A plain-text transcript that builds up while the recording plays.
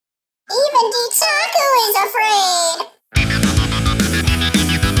Detaku is afraid.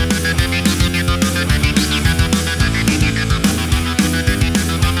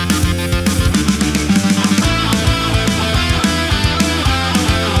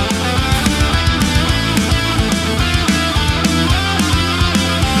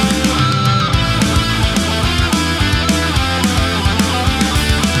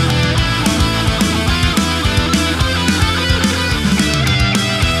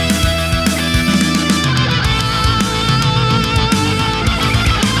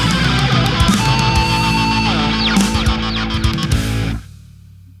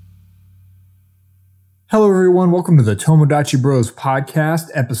 Hello everyone, welcome to the Tomodachi Bros podcast,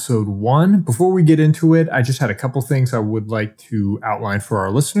 episode 1. Before we get into it, I just had a couple things I would like to outline for our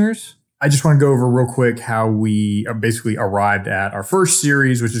listeners. I just want to go over real quick how we basically arrived at our first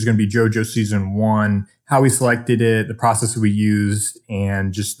series, which is going to be JoJo Season 1, how we selected it, the process that we used,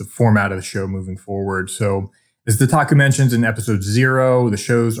 and just the format of the show moving forward. So as Detaku mentions in episode 0, the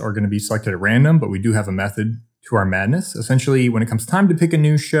shows are going to be selected at random, but we do have a method to our madness. Essentially, when it comes time to pick a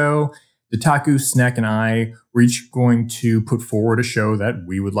new show, Detaku, Snack, and I were each going to put forward a show that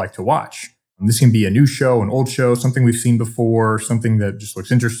we would like to watch. This can be a new show, an old show, something we've seen before, something that just looks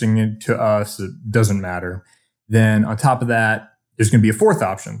interesting to us. It doesn't matter. Then on top of that, there's going to be a fourth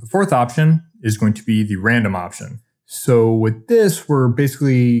option. The fourth option is going to be the random option. So with this, we're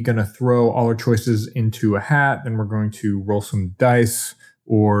basically going to throw all our choices into a hat, and we're going to roll some dice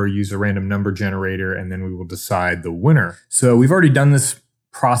or use a random number generator, and then we will decide the winner. So we've already done this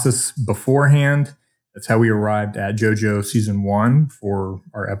process beforehand. That's how we arrived at JoJo Season 1 for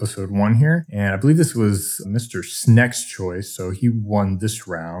our episode 1 here. And I believe this was Mr. Snack's choice, so he won this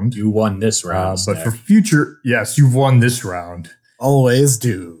round. You won this round, but for future, yes, you've won this round. Always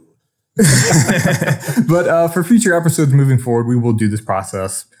do. But for future episodes moving forward, we will do this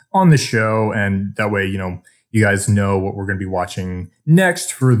process on the show, and that way, you guys know what we're going to be watching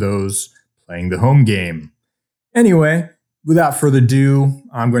next for those playing the home game. Anyway, without further ado,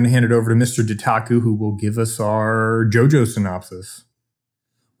 I'm going to hand it over to Mr. Detaku, who will give us our JoJo synopsis.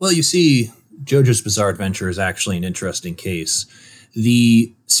 Well, you see, JoJo's Bizarre Adventure is actually an interesting case.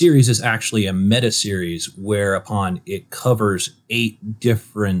 The series is actually a meta-series whereupon it covers 8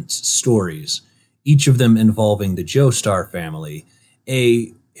 different stories, each of them involving the Joestar family,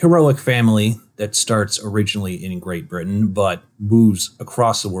 a heroic family that starts originally in Great Britain but moves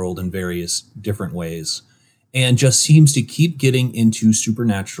across the world in various different ways, and just seems to keep getting into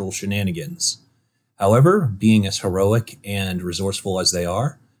supernatural shenanigans. However, being as heroic and resourceful as they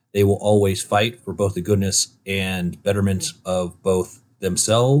are, they will always fight for both the goodness and betterment of both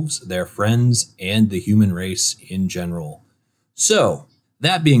themselves, their friends, and the human race in general. So,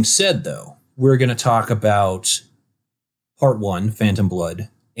 that being said, though, we're going to talk about Part 1, Phantom Blood,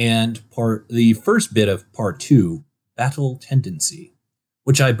 and the first bit of Part 2, Battle Tendency,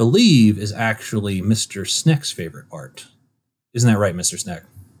 which I believe is actually Mr. Snack's favorite part. Isn't that right, Mr. Snack?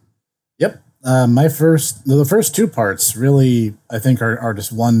 Yep. The first 2 parts really, I think, are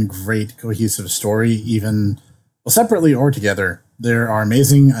just one great cohesive story, even separately or together. They are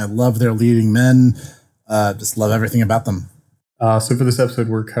amazing. I love their leading men. Just love everything about them. So for this episode,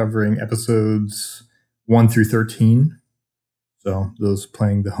 we're covering episodes 1 through 13. So those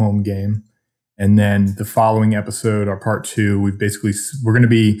playing the home game. And then the following episode, our part 2, we're going to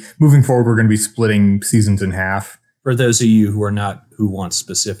be moving forward. We're going to be splitting seasons in half. For those of you who want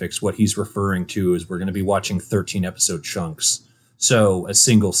specifics, what he's referring to is we're going to be watching 13 episode chunks. So a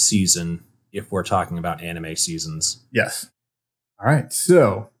single season, if we're talking about anime seasons. Yes. All right.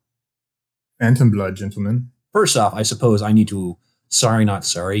 So Phantom Blood, gentlemen. First off, I suppose I need to sorry, not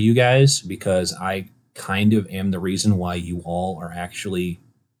sorry, you guys, because I kind of am the reason why you all are actually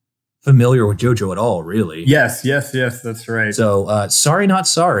familiar with JoJo at all, really. Yes, that's right. So, sorry, not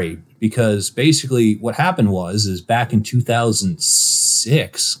sorry, because basically what happened is back in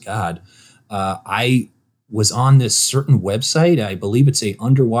 2006, I was on this certain website. I believe it's a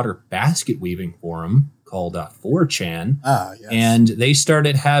underwater basket weaving forum called 4chan. Yes. And they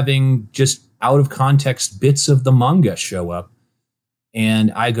started having just out of context bits of the manga show up.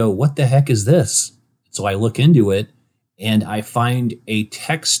 And I go, what the heck is this? So I look into it, and I find a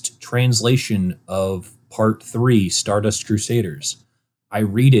text translation of Part 3, Stardust Crusaders. I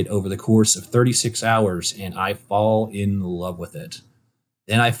read it over the course of 36 hours, and I fall in love with it.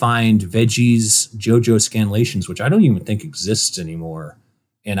 Then I find Veggie's JoJo Scanlations, which I don't even think exists anymore.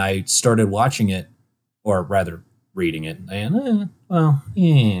 And I started watching it, or rather reading it, and,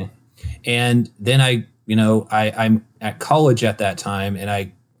 And then I'm at college at that time, and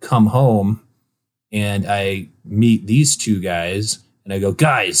I come home, and I meet these 2 guys, and I go,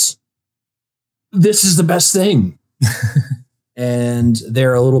 guys, this is the best thing. And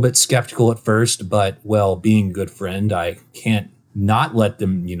they're a little bit skeptical at first, but, well, being a good friend, I can't not let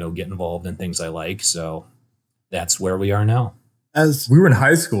them, get involved in things I like. So that's where we are now. As we were in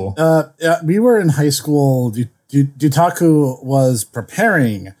high school. We were in high school. Dutaku was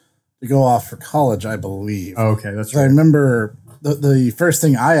preparing to go off for college, I believe. Oh, okay, that's right. I remember the first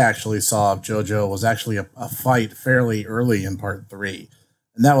thing I actually saw of JoJo was actually a fight fairly early in part 3.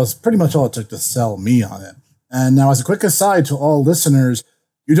 And that was pretty much all it took to sell me on it. And now, as a quick aside to all listeners,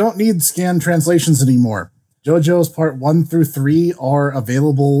 you don't need scanned translations anymore. JoJo's part 1 through 3 are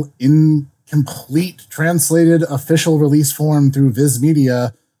available in complete translated official release form through Viz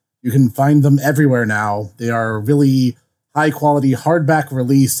Media. You can find them everywhere now. They are really high quality hardback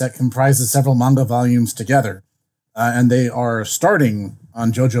release that comprises several manga volumes together. And they are starting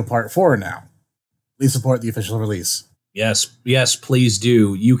on JoJo part 4 now. Please support the official release. Yes, please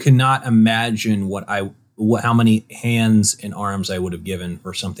do. You cannot imagine how many hands and arms I would have given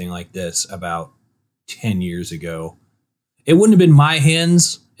for something like this about 10 years ago. It wouldn't have been my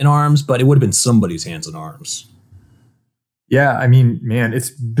hands and arms, but it would have been somebody's hands and arms. Yeah, I mean, man,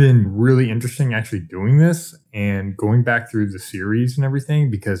 it's been really interesting actually doing this and going back through the series and everything,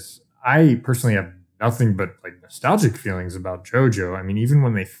 because I personally have nothing but like nostalgic feelings about JoJo. I mean, even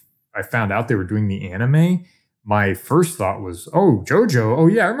when I found out they were doing the anime, my first thought was, oh, JoJo. Oh,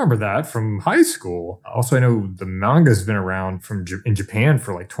 yeah, I remember that from high school. Also, I know the manga's been around in Japan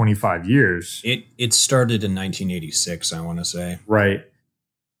for like 25 years. It started in 1986, I want to say. Right.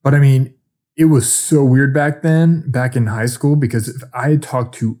 But I mean, it was so weird back in high school, because if I had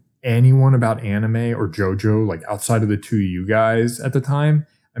talked to anyone about anime or JoJo, like outside of the two of you guys at the time,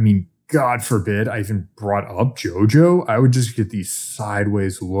 I mean, God forbid I even brought up JoJo, I would just get these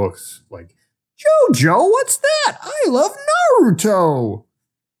sideways looks like, JoJo, what's that? I love Naruto.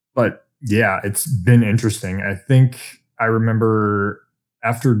 But yeah, it's been interesting. I think I remember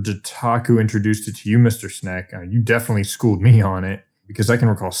after Dutaku introduced it to you, Mr. Snack, you definitely schooled me on it, because I can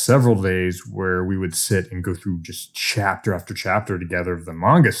recall several days where we would sit and go through just chapter after chapter together of the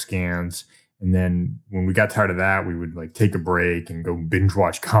manga scans. And then when we got tired of that, we would like take a break and go binge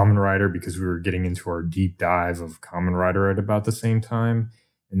watch Kamen Rider, because we were getting into our deep dive of Kamen Rider at about the same time.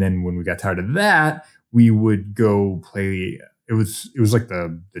 And then when we got tired of that, we would go play. It was like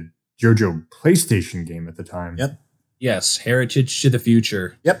the JoJo PlayStation game at the time. Yep. Yes, Heritage to the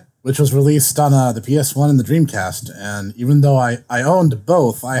Future. Yep, which was released on the PS1 and the Dreamcast. And even though I owned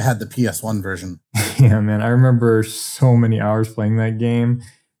both, I had the PS1 version. Yeah, man, I remember so many hours playing that game,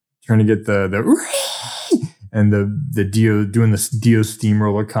 trying to get the and the Dio, doing this Dio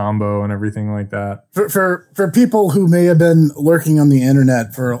steamroller combo and everything like that. For people who may have been lurking on the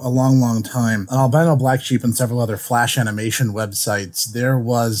internet for a long, long time, on Albino Black Sheep and several other Flash animation websites, there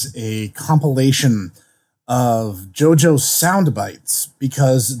was a compilation of JoJo sound bites,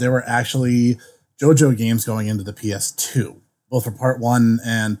 because there were actually JoJo games going into the PS2, both for Part 1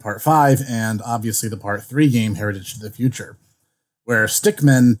 and Part 5, and obviously the Part 3 game, Heritage to the Future, where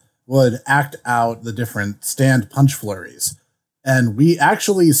Stickman would act out the different stand punch flurries. And we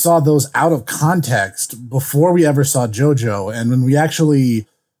actually saw those out of context before we ever saw JoJo. And when we actually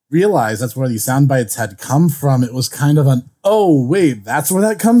realized that's where these sound bites had come from, it was kind of an, oh, wait, that's where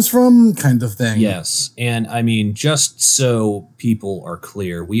that comes from kind of thing. Yes. And I mean, just so people are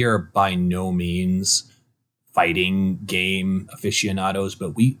clear, we are by no means fighting game aficionados,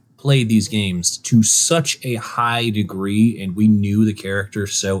 but we played these games to such a high degree, and we knew the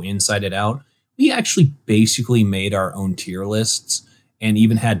characters so inside and out. We actually basically made our own tier lists and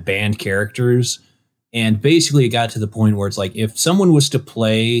even had banned characters. And basically it got to the point where it's like, if someone was to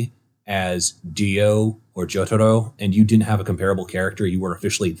play as Dio or Jotaro and you didn't have a comparable character, you were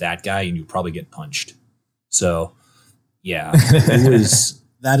officially that guy and you'd probably get punched. So yeah, it was.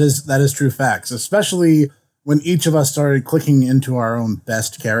 That is true facts, especially when each of us started clicking into our own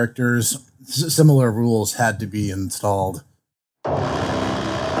best characters. Similar rules had to be installed.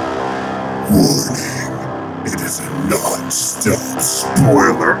 It is a non-stop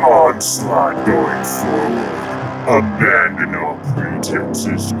spoiler onslaught going forward. Abandon all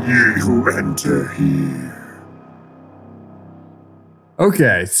pretenses, ye who enter here.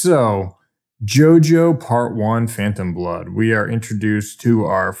 Okay, so JoJo Part 1, Phantom Blood. We are introduced to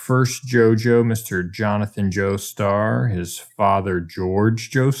our first JoJo, Mr. Jonathan Joestar, his father,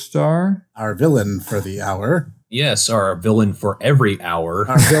 George Joestar. Our villain for the hour. Yes, our villain for every hour.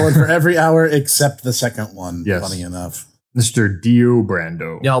 Our villain for every hour except the second one, yes. Funny enough. Mr. Dio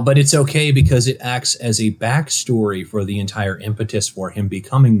Brando. No, but it's okay because it acts as a backstory for the entire impetus for him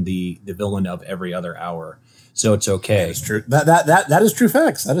becoming the villain of every other hour. so it's okay. That's true. That is true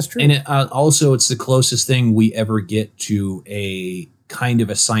facts. That is true. And also, it's the closest thing we ever get to a kind of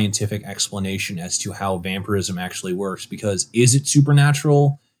a scientific explanation as to how vampirism actually works. Because is it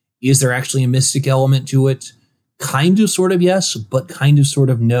supernatural? Is there actually a mystic element to it? Kind of, sort of, yes, but kind of, sort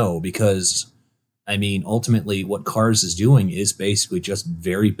of, no. Because, I mean, ultimately, what Cars is doing is basically just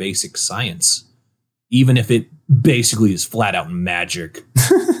very basic science. Even if it basically is flat out magic,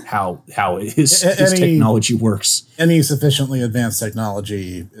 how his technology works. Any sufficiently advanced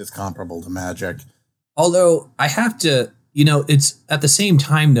technology is comparable to magic. Although I have to, it's at the same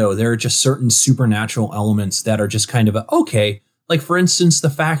time, though, there are just certain supernatural elements that are just kind of okay. Like, for instance, the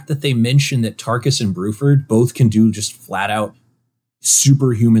fact that they mention that Tarkus and Bruford both can do just flat out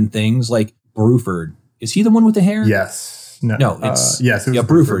superhuman things. Like Bruford, is he the one with the hair? Yes. No, it's yes, it was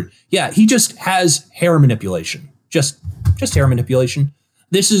Bruford. Yeah, he just has hair manipulation. Just hair manipulation.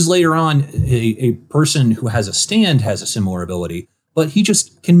 This is later on a person who has a stand has a similar ability, but he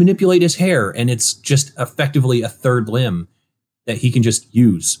just can manipulate his hair, and it's just effectively a third limb that he can just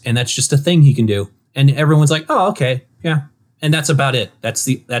use, and that's just a thing he can do. And everyone's like, "Oh, okay, yeah," and that's about it. That's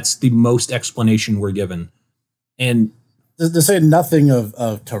the most explanation we're given. And to say nothing of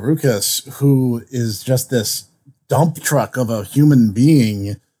Tarukas, who is just this dump truck of a human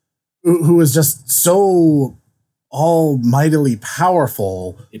being who is just so almightily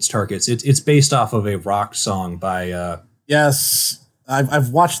powerful. It's Tarkus. It's based off of a rock song by Yes, I've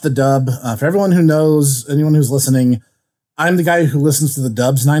watched the dub. For everyone who knows, anyone who's listening, I'm the guy who listens to the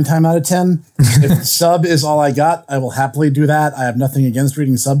dubs 9 times out of 10. If sub is all I got, I will happily do that. I have nothing against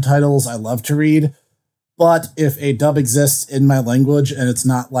reading subtitles. I love to read. But if a dub exists in my language and it's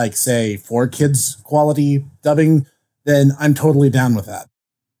not like, say, 4Kids quality dubbing, then I'm totally down with that.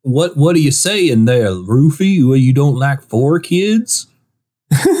 What are you saying there, Rufy? You don't like 4Kids?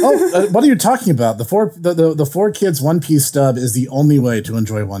 What are you talking about? The 4Kids One Piece dub is the only way to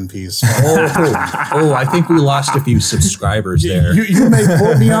enjoy One Piece. I think we lost a few subscribers there. You may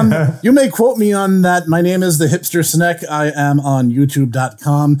quote me on. You may quote me on that. My name is the Hipster Snack. I am on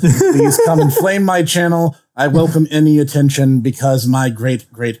YouTube.com. Please come and flame my channel. I welcome any attention because my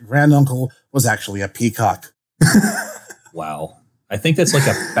great granduncle was actually a peacock. Wow, I think that's like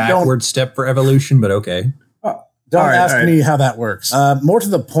a backward step for evolution, but okay. Don't ask me how that works. More to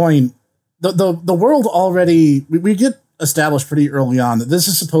the point, the world already, we get established pretty early on that this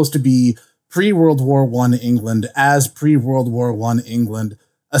is supposed to be pre-World War I England, as pre-World War I England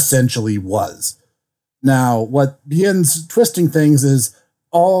essentially was. Now, what begins twisting things is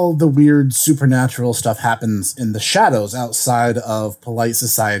all the weird supernatural stuff happens in the shadows outside of polite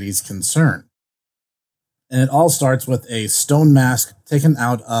society's concern. And it all starts with a stone mask taken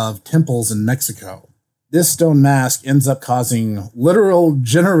out of temples in Mexico. This stone mask ends up causing literal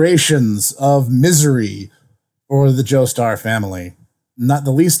generations of misery for the Joestar family, not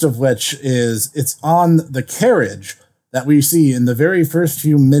the least of which is it's on the carriage that we see in the very first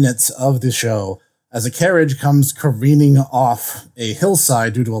few minutes of the show as a carriage comes careening off a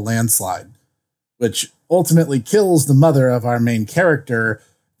hillside due to a landslide, which ultimately kills the mother of our main character,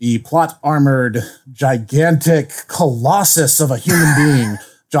 the plot-armored, gigantic colossus of a human being,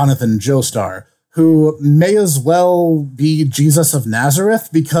 Jonathan Joestar, who may as well be Jesus of Nazareth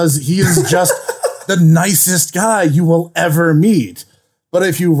because he is just the nicest guy you will ever meet. But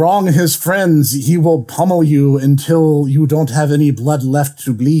if you wrong his friends, he will pummel you until you don't have any blood left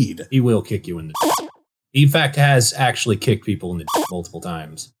to bleed. He will kick you in the He, in fact, has actually kicked people in the multiple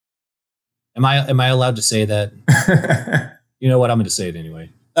times. Am I allowed to say that? You know what? I'm going to say it anyway.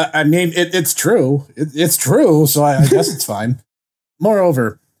 I mean, it's true. It's true, so I guess it's fine.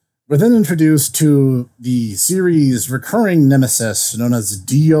 Moreover, we're then introduced to the series' recurring nemesis known as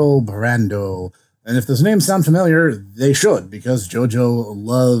Dio Brando. And if those names sound familiar, they should, because JoJo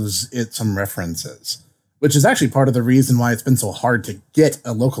loves it some references, which is actually part of the reason why it's been so hard to get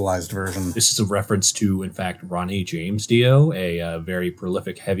a localized version. This is a reference to, in fact, Ronnie James Dio, a very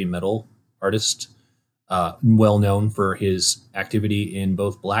prolific heavy metal artist, well known for his activity in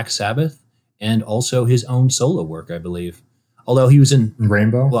both Black Sabbath and also his own solo work, I believe. Although he was in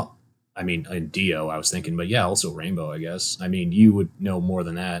Rainbow? Well, I mean, in Dio, I was thinking, but yeah, also Rainbow, I guess. I mean, you would know more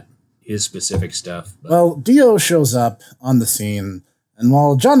than that, his specific stuff. But. Well, Dio shows up on the scene, and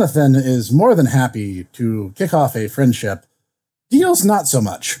while Jonathan is more than happy to kick off a friendship, Dio's not so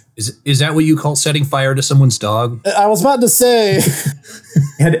much. Is that what you call setting fire to someone's dog? I was about to say...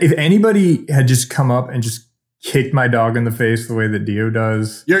 If anybody had just come up and just kicked my dog in the face the way that Dio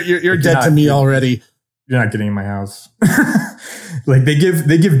does... You're dead to me already. You're not getting in my house. Like they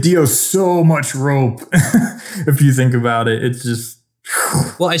give Dio so much rope. If you think about it, it's just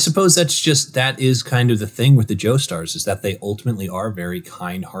Well, I suppose that is kind of the thing with the Joestars, is that they ultimately are very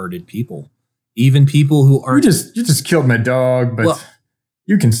kind-hearted people. Even people who aren't. You just killed my dog, but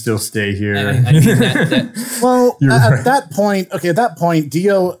you can still stay here. I mean that Well, You're at that point,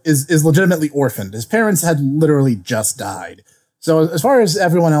 Dio is legitimately orphaned. His parents had literally just died. So as far as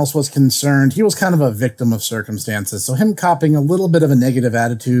everyone else was concerned, he was kind of a victim of circumstances. So him copping a little bit of a negative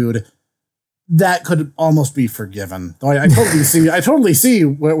attitude, that could almost be forgiven. Though I totally see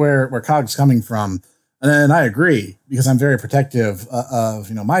where Cog's coming from. And I agree, because I'm very protective of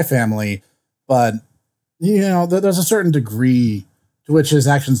my family. But there's a certain degree to which his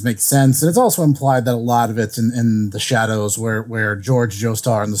actions make sense, and it's also implied that a lot of it's in the shadows, where George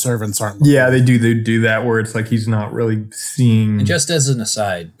Joestar and the servants aren't looking. Yeah, they do that, where it's like he's not really seeing. And just as an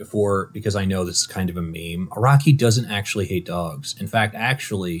aside, because I know this is kind of a meme, Araki doesn't actually hate dogs. In fact,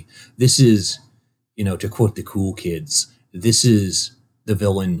 actually, this is, to quote the cool kids, this is the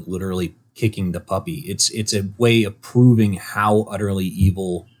villain literally kicking the puppy. It's a way of proving how utterly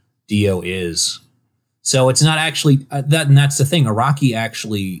evil Dio is. So it's not actually that, and that's the thing. Araki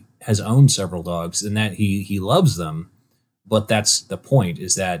actually has owned several dogs, and that he loves them. But that's the point,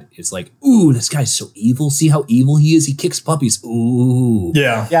 is that it's like, ooh, this guy's so evil. See how evil he is? He kicks puppies. Ooh.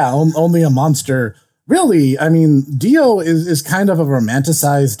 Yeah. Only a monster. Really, I mean, Dio is kind of a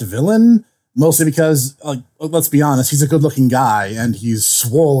romanticized villain, mostly because, let's be honest, he's a good-looking guy and he's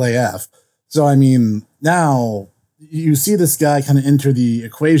swole AF. So I mean, now you see this guy kind of enter the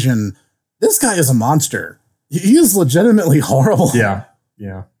equation. This guy is a monster. He is legitimately horrible. Yeah.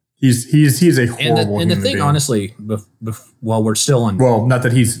 He's a horrible and the human thing, being. honestly, while we're still on, well, not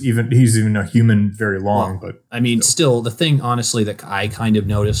that he's even a human very long, but I mean, still, the thing, honestly, that I kind of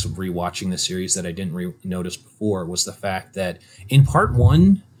noticed rewatching the series that I didn't notice before was the fact that in part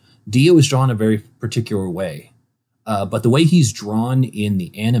 1, Dio is drawn a very particular way. But the way he's drawn in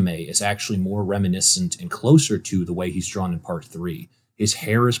the anime is actually more reminiscent and closer to the way he's drawn in part 3. His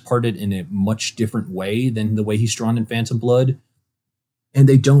hair is parted in a much different way than the way he's drawn in Phantom Blood. And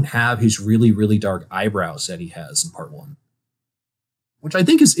they don't have his really, really dark eyebrows that he has in part 1. Which I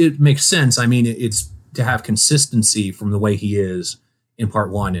think it makes sense. I mean, it's to have consistency from the way he is in part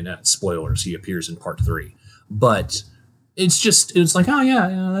 1, and spoilers, he appears in part 3. But it's like, oh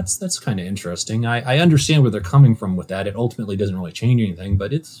yeah, that's kind of interesting. I understand where they're coming from with that. It ultimately doesn't really change anything,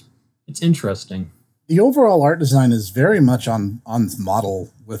 but it's interesting. The overall art design is very much on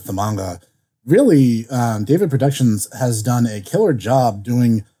model with the manga. Really, David Productions has done a killer job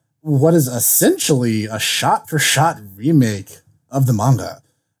doing what is essentially a shot-for-shot remake of the manga.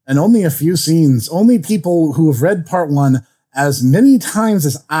 And only a few scenes, only people who have read part 1 as many times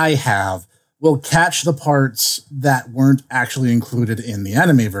as I have will catch the parts that weren't actually included in the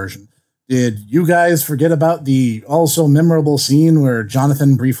anime version. Did you guys forget about the also memorable scene where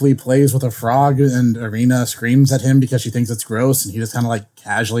Jonathan briefly plays with a frog and Irina screams at him because she thinks it's gross, and he just kind of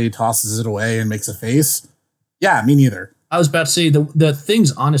casually tosses it away and makes a face? Yeah, me neither. I was about to say the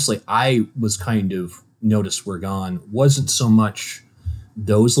things, honestly, I was kind of noticed were gone wasn't so much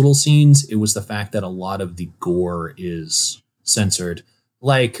those little scenes. It was the fact that a lot of the gore is censored.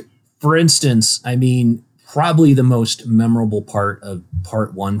 For instance, I mean, probably the most memorable part of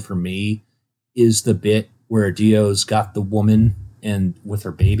part 1 for me is the bit where Dio's got the woman and with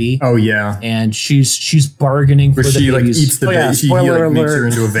her baby. Oh yeah, and she's bargaining for the babies. Eats the baby. She makes her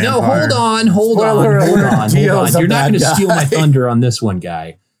into a vampire. No, hold on. You're not going to steal my thunder on this one,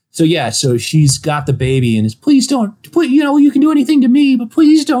 guy. So yeah, so she's got the baby and is, please don't, you can do anything to me, but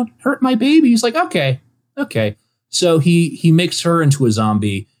please don't hurt my baby. He's like, okay. So he makes her into a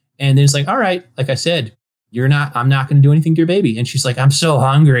zombie, and then it's like, all right, like I said, I'm not going to do anything to your baby. And she's like, I'm so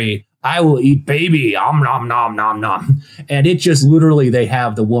hungry. I will eat baby. Nom, nom, nom, nom. And it just literally, they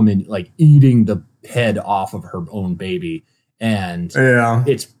have the woman eating the head off of her own baby. And yeah,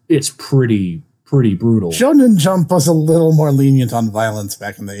 it's pretty brutal. Shonen Jump was a little more lenient on violence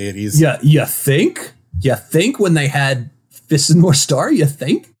back in the 80s. Yeah, you think? You think when they had Fist of North Star? You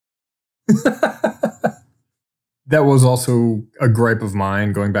think? That was also a gripe of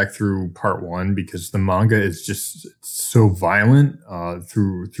mine going back through part 1, because the manga is just so violent.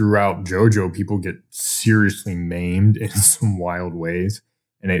 Throughout JoJo, people get seriously maimed in some wild ways.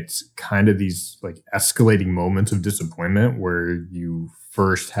 And it's kind of these escalating moments of disappointment where you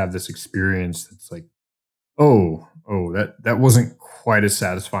first have this experience that's like, oh, that wasn't quite as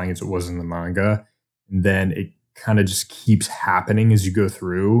satisfying as it was in the manga. And then it kind of just keeps happening as you go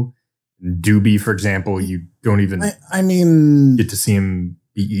through. Doobie, for example, you don't even I mean, get to see him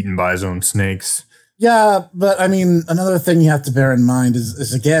be eaten by his own snakes. Yeah, but I mean, another thing you have to bear in mind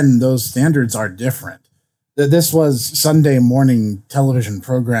is again, those standards are different. This was Sunday morning television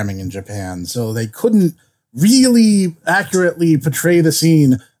programming in Japan, so they couldn't really accurately portray the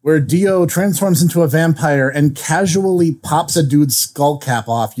scene where Dio transforms into a vampire and casually pops a dude's skull cap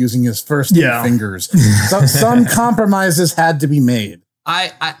off using his first two fingers. So some compromises had to be made.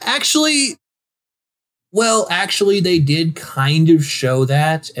 I actually, they did kind of show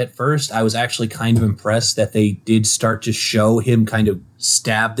that at first. I was actually kind of impressed that they did start to show him kind of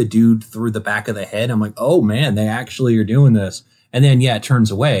stab the dude through the back of the head. I'm like, oh man, they actually are doing this. And then, it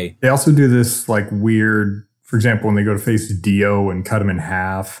turns away. They also do this like weird, for example, when they go to face Dio and cut him in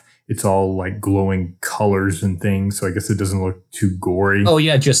half, it's all like glowing colors and things. So I guess it doesn't look too gory. Oh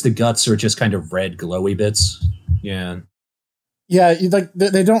yeah, just the guts are just kind of red glowy bits. Yeah. Yeah, like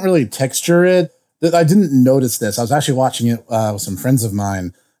they don't really texture it. I didn't notice this. I was actually watching it with some friends of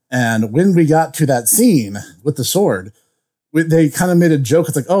mine. And when we got to that scene with the sword, they kind of made a joke.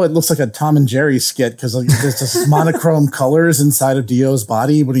 It's like, oh, it looks like a Tom and Jerry skit because like, there's just monochrome colors inside of Dio's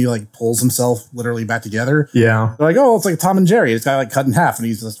body when he like pulls himself literally back together. Yeah. They're like, oh, it's like Tom and Jerry. It's got like cut in half and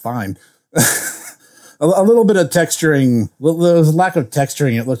he's just fine. A little bit of texturing. There's a lack of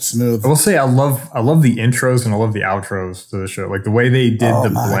texturing. It looks smooth. I will say I love the intros and I love the outros to the show. Like the way they did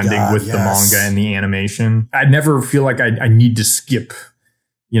the blending with the manga and the animation. I never feel like I need to skip,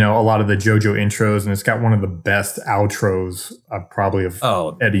 a lot of the JoJo intros, and it's got one of the best outros probably of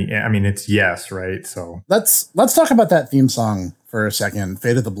Eddie. I mean, it's Yes, right? So let's talk about that theme song for a second,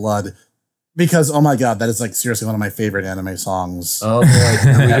 Fate of the Blood. Because, oh my God, that is like seriously one of my favorite anime songs. Oh boy,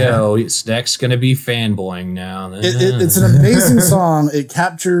 here we go. It's next going to be fanboying now. It's an amazing song. It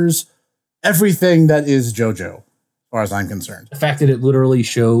captures everything that is JoJo, as far as I'm concerned. The fact that it literally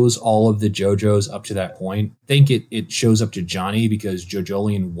shows all of the JoJos up to that point. I think it shows up to Johnny because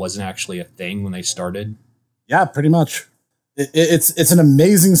JoJolion wasn't actually a thing when they started. Yeah, pretty much. It's an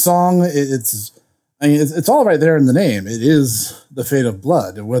amazing song. It's all right there in the name. It is the fate of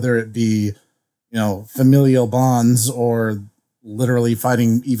blood, whether it be, familial bonds or literally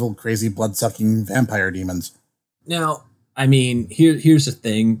fighting evil, crazy, blood-sucking vampire demons. Now, I mean, here's the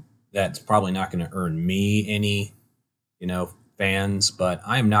thing that's probably not going to earn me any, fans, but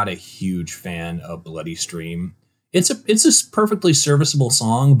I'm not a huge fan of Bloody Stream. It's a perfectly serviceable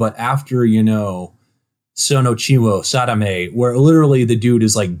song, but after, Sono Chiwo Sadame, where literally the dude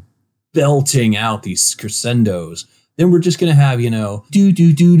is like belting out these crescendos, then we're just gonna have do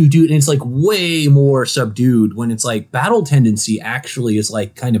do do do do, and it's like way more subdued when it's like Battle Tendency actually is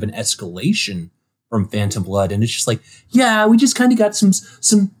like kind of an escalation from Phantom Blood, and it's just like, yeah, we just kind of got some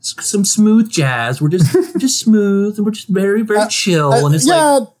smooth jazz. We're just smooth and we're just very very chill, and it's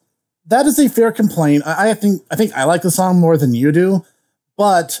that is a fair complaint. I think I like the song more than you do,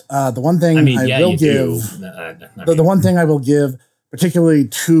 but the one thing the one thing I will give, particularly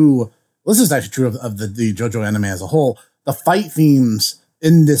to, this is actually true of the JoJo anime as a whole, the fight themes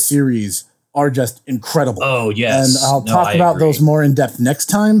in this series are just incredible. Oh, yes. And I'll talk about those more in depth next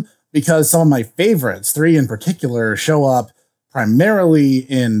time, because some of my favorites, 3 in particular, show up primarily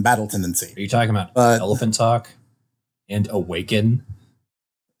in Battle Tendency. Are you talking about Elephant Talk and Awaken?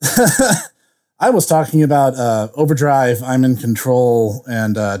 I was talking about Overdrive, I'm in Control,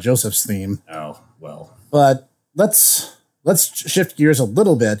 and Joseph's theme. Oh, well. But let's shift gears a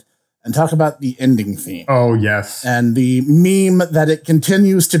little bit and talk about the ending theme. Oh, yes. And the meme that it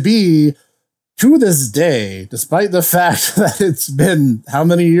continues to be to this day, despite the fact that it's been how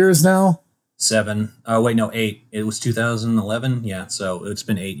many years now? 7. Oh, wait, no, 8. It was 2011. Yeah, so it's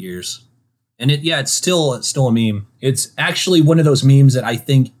been 8 years. And it's still a meme. It's actually one of those memes that I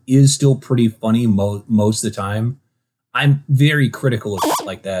think is still pretty funny most of the time. I'm very critical of shit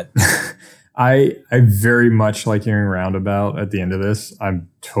like that. I very much like hearing Roundabout at the end of this. I'm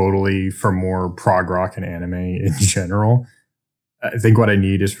totally for more prog rock and anime in general. I think what I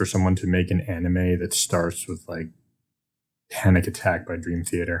need is for someone to make an anime that starts with like Panic Attack by Dream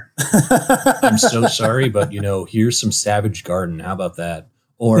Theater. I'm so sorry, but here's some Savage Garden. How about that?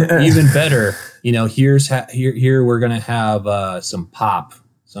 Or even better, here we're gonna have some pop,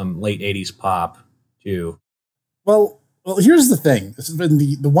 some late 80s pop too. Well, here's the thing. This has been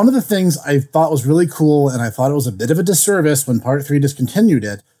the one of the things I thought was really cool, and I thought it was a bit of a disservice when Part 3 discontinued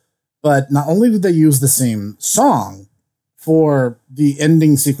it. But not only did they use the same song for the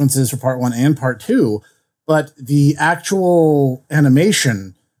ending sequences for Part 1 and Part 2, but the actual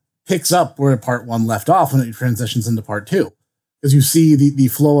animation picks up where Part 1 left off when it transitions into Part 2. Because you see the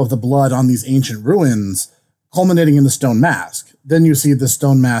flow of the blood on these ancient ruins culminating in the stone mask. Then you see the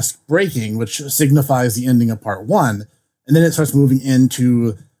stone mask breaking, which signifies the ending of Part 1. And then it starts moving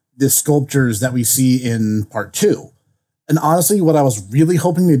into the sculptures that we see in Part 2. And honestly, what I was really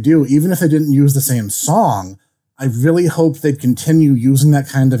hoping to do, even if they didn't use the same song, I really hoped they'd continue using that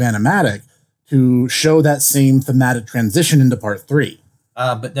kind of animatic to show that same thematic transition into part 3.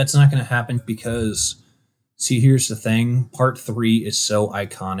 But that's not going to happen because, see, here's the thing. Part 3 is so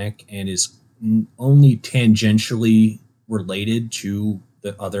iconic and is only tangentially related to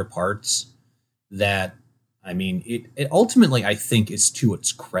the other parts that, I mean, it ultimately, I think, is to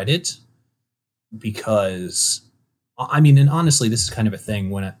its credit because, I mean, and honestly, this is kind of a thing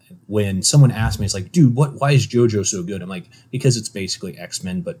when someone asks me, it's like, dude, why is JoJo so good? I'm like, because it's basically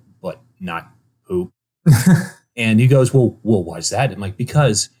X-Men, but not poop. And he goes, well, why is that? I'm like,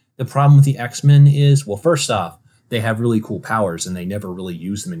 because the problem with the X-Men is, well, first off, they have really cool powers and they never really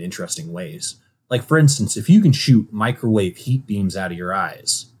use them in interesting ways. Like, for instance, if you can shoot microwave heat beams out of your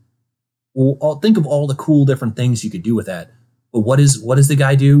eyes, well, think of all the cool different things you could do with that. But what does the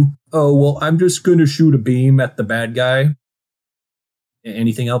guy do? Oh, well, I'm just going to shoot a beam at the bad guy.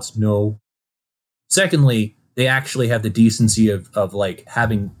 Anything else? No. Secondly, they actually have the decency of like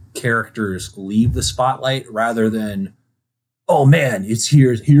having characters leave the spotlight rather than, oh man, it's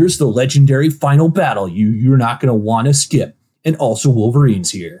here's the legendary final battle you're not going to want to skip. And also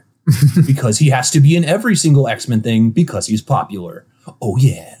Wolverine's here because he has to be in every single X-Men thing because he's popular. Oh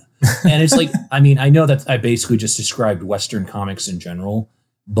yeah. And it's like, I mean, I know that I basically just described Western comics in general,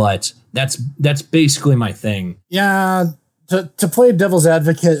 but that's basically my thing. Yeah, to play devil's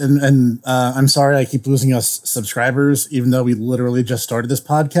advocate, and I'm sorry I keep losing us subscribers, even though we literally just started this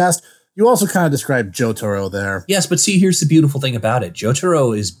podcast. You also kind of described Jotaro there. Yes, but see, here's the beautiful thing about it.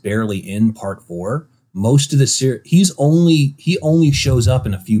 Jotaro is barely in part 4. Most of the series, he only shows up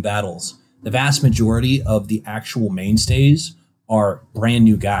in a few battles. The vast majority of the actual mainstays are brand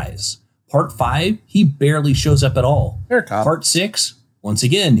new guys. Part 5, he barely shows up at all. Fair cop. Part 6, once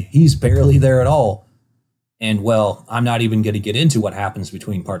again, he's barely there at all. And well, I'm not even going to get into what happens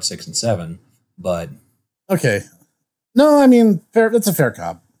between part 6 and 7, but okay. No, I mean, fair. That's a fair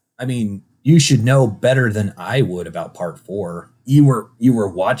cop. I mean, you should know better than I would about part 4. You were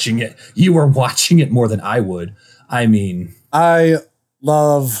watching it. You were watching it more than I would. I mean, I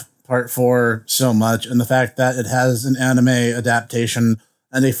love part 4 so much, and the fact that it has an anime adaptation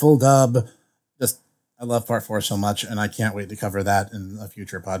and a full dub. I love part 4 so much, and I can't wait to cover that in a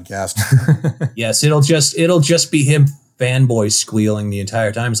future podcast. Yes, it'll just be him fanboy squealing the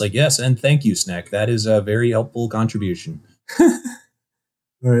entire time. It's like, yes, and thank you, Snack. That is a very helpful contribution. All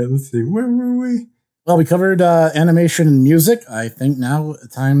right, let's see. Where were we? Well, we covered animation and music. I think now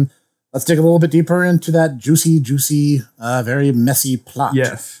let's dig a little bit deeper into that juicy, very messy plot.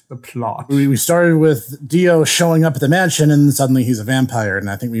 Yes, the plot. We started with Dio showing up at the mansion, and suddenly he's a vampire, and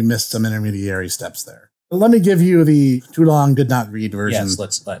I think we missed some intermediary steps there. Let me give you the too long did not read version.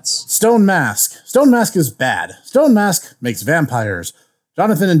 Yes, let's. Stone Mask. Stone Mask is bad. Stone Mask makes vampires.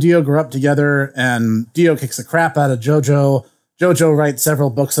 Jonathan and Dio grow up together, and Dio kicks the crap out of JoJo. JoJo writes several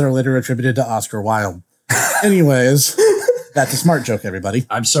books that are later attributed to Oscar Wilde. Anyways, that's a smart joke, everybody.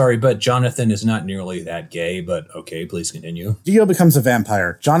 I'm sorry, but Jonathan is not nearly that gay, but okay, please continue. Dio becomes a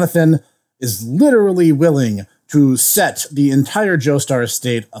vampire. Jonathan is literally willing to set the entire Joestar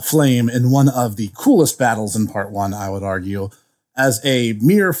estate aflame in one of the coolest battles in part 1, I would argue, as a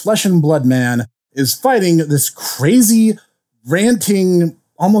mere flesh and blood man is fighting this crazy, ranting,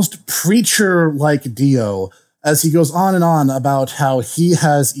 almost preacher-like Dio as he goes on and on about how he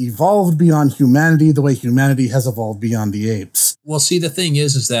has evolved beyond humanity the way humanity has evolved beyond the apes. Well, see, the thing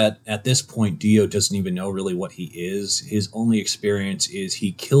is that at this point, Dio doesn't even know really what he is. His only experience is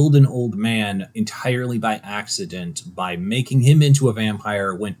he killed an old man entirely by accident by making him into a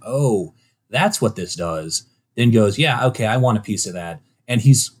vampire, went, oh, that's what this does. Then goes, yeah, okay, I want a piece of that. And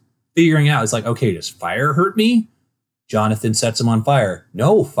he's figuring out, it's like, okay, does fire hurt me? Jonathan sets him on fire.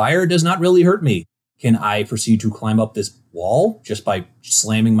 No, fire does not really hurt me. Can I proceed to climb up this wall just by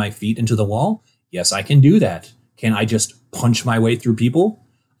slamming my feet into the wall? Yes, I can do that. Can I just punch my way through people?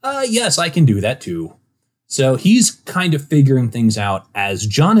 Yes, I can do that too. So he's kind of figuring things out as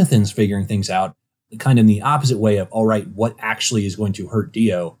Jonathan's figuring things out, kind of in the opposite way of, all right, what actually is going to hurt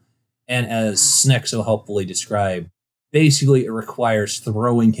Dio? And as Sneck so helpfully described, basically it requires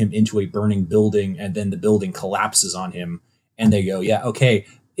throwing him into a burning building and then the building collapses on him. And they go, yeah, okay.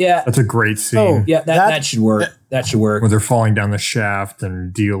 Yeah, that's a great scene. Oh, yeah, that should work. That should work. Where they're falling down the shaft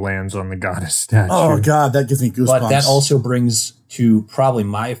and Dio lands on the goddess statue. Oh, God, that gives me goosebumps. But that also brings to probably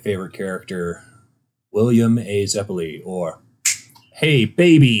my favorite character, William A. Zeppeli, or Hey,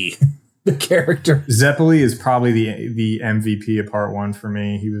 Baby. the character. Zeppeli is probably the MVP of part one for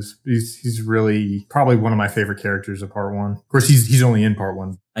me. He's really probably one of my favorite characters of part one. Of course, he's only in part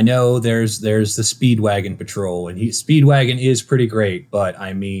one. I know there's the Speedwagon Patrol, and Speedwagon is pretty great, but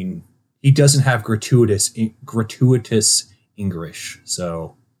I mean, he doesn't have gratuitous English,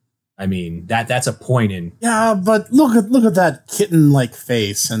 so I mean that's a point in. Yeah, but look at that kitten-like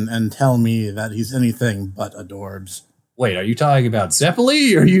face and tell me that he's anything but adorbs. Wait, are you talking about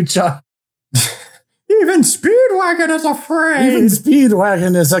Zeppeli, or are you talking? Even Speedwagon is afraid. Even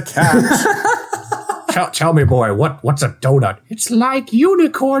Speedwagon is a cat. Tell me, boy, what's a donut? It's like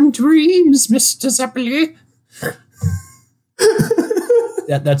unicorn dreams, Mr. Zeppeli.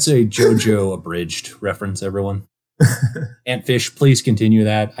 That's a JoJo abridged reference, everyone. Antfish, please continue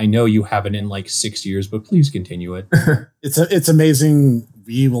that. I know you haven't in like 6 years, but please continue it. It's amazing.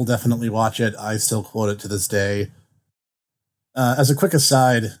 We will definitely watch it. I still quote it to this day. As a quick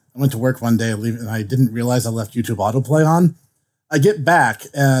aside, I went to work one day and I didn't realize I left YouTube autoplay on. I get back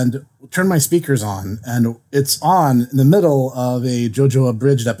and turn my speakers on, and it's on in the middle of a JoJo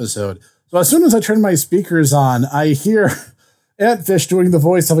abridged episode. So as soon as I turn my speakers on, I hear Antfish doing the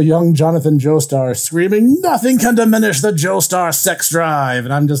voice of a young Jonathan Joestar screaming, "Nothing can diminish the Joestar sex drive."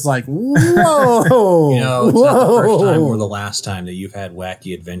 And I'm just like, whoa. It's not the first time or the last time that you've had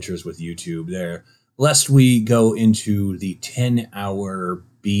wacky adventures with YouTube there. Lest we go into the 10-hour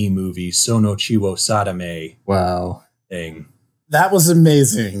B-movie Sono Chiwo Sadame thing. That was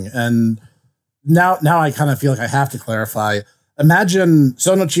amazing. And now I kind of feel like I have to clarify. Imagine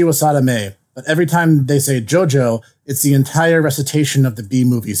Sono Chiwo Sadame, but every time they say JoJo, it's the entire recitation of the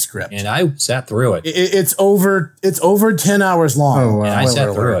B-movie script. And I sat through it. It's over 10 hours long. Oh, wow. And I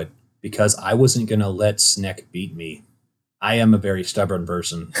sat through it because I wasn't going to let Snek beat me. I am a very stubborn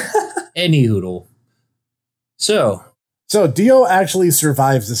person. Any hoodle. So Dio actually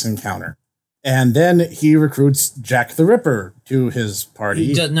survives this encounter. And then he recruits Jack the Ripper to his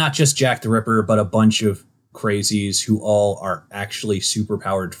party. Not just Jack the Ripper, but a bunch of crazies who all are actually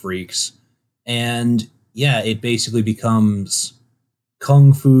superpowered freaks. And yeah, it basically becomes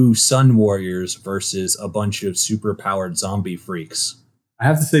Kung Fu Sun Warriors versus a bunch of superpowered zombie freaks. I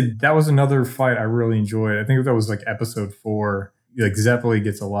have to say, that was another fight I really enjoyed. I think that was like episode 4. Like Zeppeli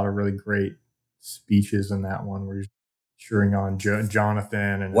gets a lot of really great speeches in that one where he's cheering on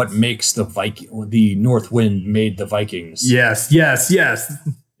Jonathan. And what makes the North Wind made the Vikings. Yes.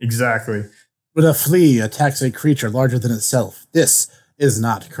 Exactly. When a flea attacks a creature larger than itself, this is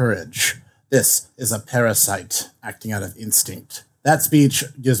not courage. This is a parasite acting out of instinct. That speech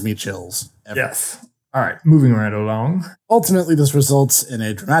gives me chills. Yes. All right, moving right along. Ultimately, this results in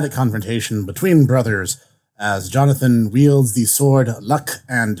a dramatic confrontation between brothers as Jonathan wields the sword Luck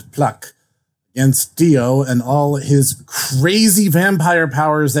and Pluck against Dio and all his crazy vampire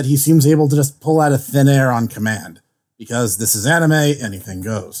powers that he seems able to just pull out of thin air on command. Because this is anime, anything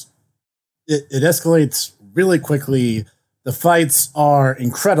goes. It escalates really quickly. The fights are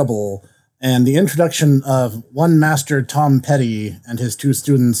incredible. And the introduction of one master Tom Petty and his 2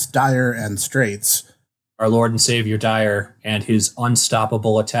 students, Dyer and Straits. Our Lord and Savior Dyer and his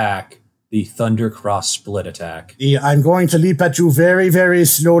unstoppable attack, the Thundercross split attack. The I'm going to leap at you very, very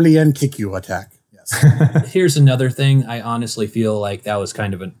slowly and kick you attack. Yes. Here's another thing. I honestly feel like that was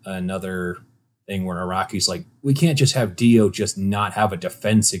kind of another thing where Araki's like, we can't just have Dio just not have a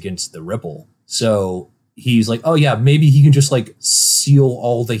defense against the Ripple. So he's like, oh yeah, maybe he can just like seal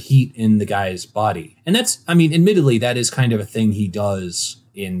all the heat in the guy's body. And that's, I mean, admittedly, that is kind of a thing he does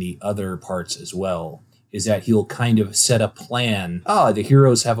in the other parts as well, is that he'll kind of set a plan. The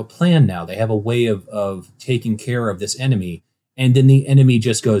heroes have a plan now. They have a way of taking care of this enemy. And then the enemy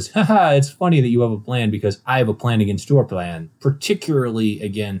just goes, haha, it's funny that you have a plan because I have a plan against your plan, particularly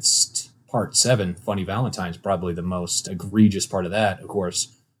against part 7. Funny Valentine's probably the most egregious part of that, of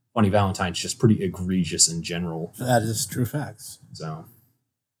course. Funny Valentine's just pretty egregious in general. That is true facts. So,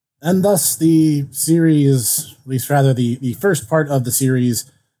 and thus the series, at least rather the first part of the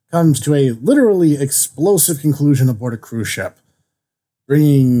series, comes to a literally explosive conclusion aboard a cruise ship,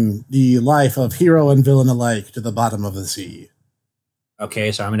 bringing the life of hero and villain alike to the bottom of the sea.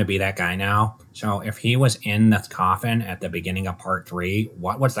 Okay, so I'm going to be that guy now. So if he was in the coffin at the beginning of part 3,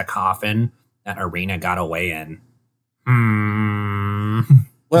 what was the coffin that Arena got away in?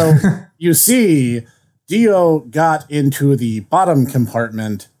 Well, you see, Dio got into the bottom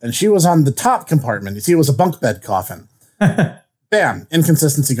compartment, and she was on the top compartment. You see, it was a bunk bed coffin. Bam,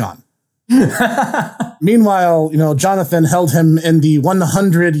 inconsistency gone. Meanwhile, Jonathan held him in the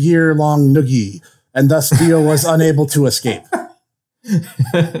 100-year-long noogie, and thus Dio was unable to escape.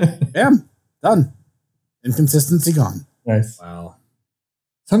 Bam, done. Inconsistency gone. Nice. Wow.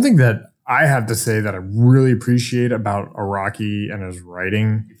 Something that I have to say that I really appreciate about Araki and his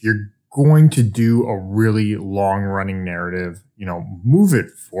writing. If you're going to do a really long running narrative, move it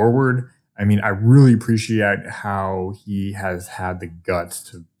forward. I mean, I really appreciate how he has had the guts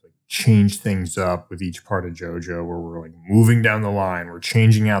to change things up with each part of JoJo, where we're like moving down the line, we're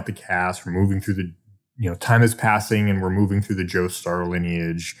changing out the cast, we're moving through the, time is passing and we're moving through the Joestar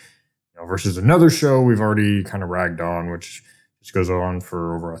lineage, versus another show we've already kind of ragged on, which just goes on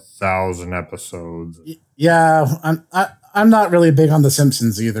for over 1,000 episodes. Yeah, I'm not really big on The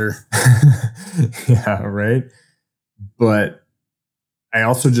Simpsons either. Yeah, right. But I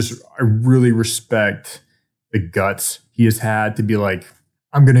really respect the guts he has had to be like,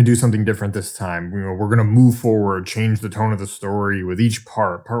 I'm going to do something different this time. We're going to move forward, change the tone of the story with each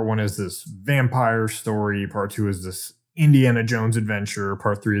part. Part 1 is this vampire story. Part 2 is this Indiana Jones adventure.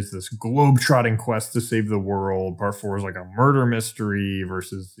 Part 3 is this globe-trotting quest to save the world. Part 4 is like a murder mystery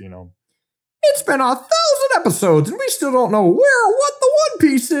versus, it's been 1,000 episodes and we still don't know what the One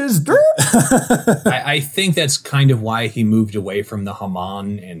Piece is, dude. I think that's kind of why he moved away from the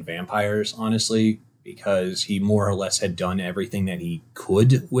Haman and vampires, honestly, because he more or less had done everything that he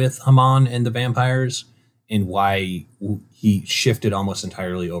could with Haman and the vampires, and why he shifted almost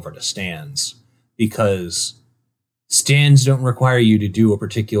entirely over to stands, because stands don't require you to do a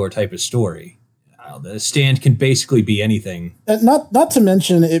particular type of story. The stand can basically be anything. And not to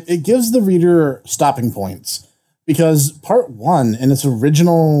mention, it gives the reader stopping points, because part 1 in its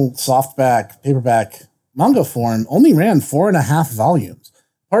original softback, paperback manga form only ran 4.5 volumes.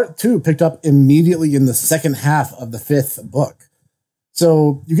 Part 2 picked up immediately in the second half of the 5th book.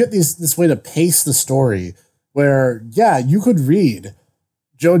 So you get this way to pace the story where, yeah, you could read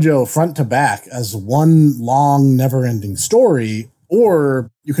JoJo front to back as one long, never-ending story, or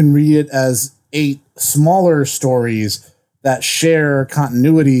you can read it as 8 smaller stories that share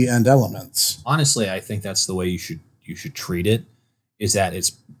continuity and elements. Honestly, I think that's the way you should treat it, is that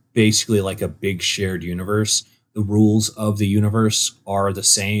it's basically like a big shared universe. The rules of the universe are the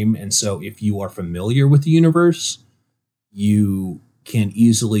same, and so if you are familiar with the universe, you can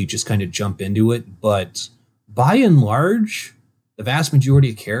easily just kind of jump into it. But by and large, the vast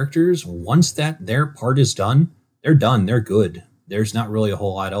majority of characters, once that their part is done, they're done, they're good. There's not really a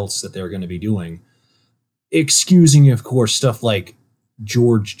whole lot else that they're going to be doing. Excusing, of course, stuff like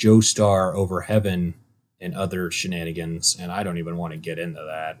George Joestar over Heaven and other shenanigans, and I don't even want to get into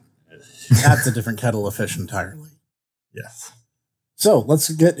that. That's a different kettle of fish entirely. Yes. So let's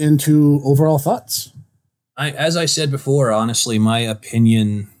get into overall thoughts. As I said before, honestly, my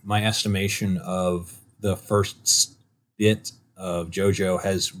opinion, my estimation of the first bit of JoJo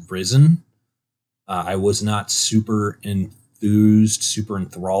has risen. I was not super enthused, super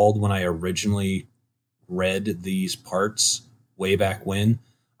enthralled when I originally read these parts way back when.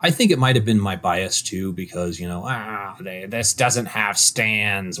 I think it might have been my bias too, because, this doesn't have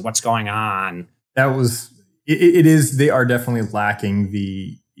stands. What's going on? That was, it is, they are definitely lacking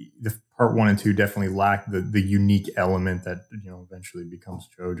the part 1 and 2 definitely lack the unique element that, eventually becomes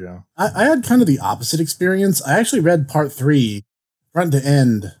JoJo. I had kind of the opposite experience. I actually read part 3 front to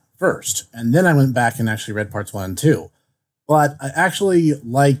end first, and then I went back and actually read parts 1 and 2. But I actually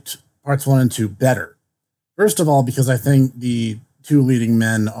liked parts 1 and 2 better. First of all, because I think the 2 leading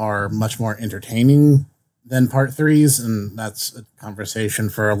men are much more entertaining than part 3's, and that's a conversation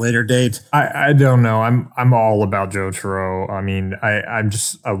for a later date. I don't know. I'm all about Jotaro. I mean,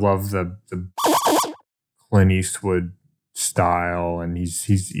 I love the Clint Eastwood style, and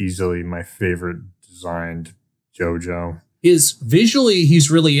he's easily my favorite designed JoJo. Visually, he's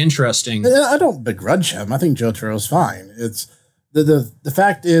really interesting. I don't begrudge him. I think Jotaro's fine. It's the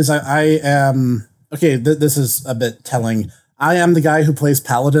fact is I am okay. This is a bit telling. I am the guy who plays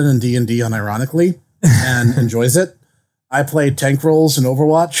Paladin in D&D unironically and enjoys it. I play tank roles in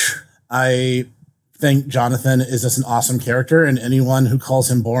Overwatch. I think Jonathan is just an awesome character, and anyone who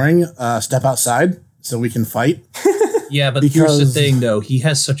calls him boring, step outside so we can fight. Yeah, but here's the thing, though. He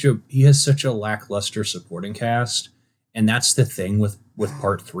has such a lackluster supporting cast, and that's the thing with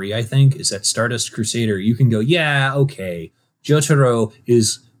part 3. I think is that Stardust Crusader, you can go, yeah, okay, Jotaro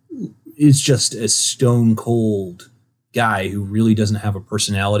is just a stone cold guy who really doesn't have a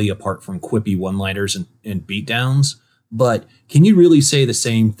personality apart from quippy one-liners and beatdowns. But can you really say the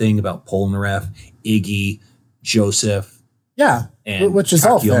same thing about Polnareff, Iggy, Joseph? Yeah, and which is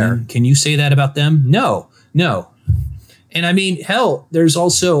all fair. Can you say that about them? No. And I mean, hell, there's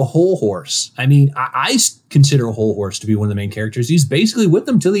also Whole Horse. I mean, I consider Whole Horse to be one of the main characters. He's basically with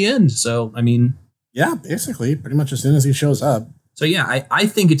them till the end. So, I mean. Yeah, basically, pretty much as soon as he shows up. So, yeah, I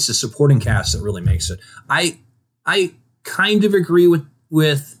think it's the supporting cast that really makes it. I kind of agree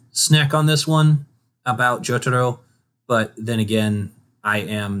with snack on this one about Jotaro, but then again, I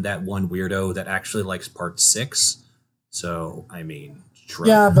am that one weirdo that actually likes part 6. So, I mean, true.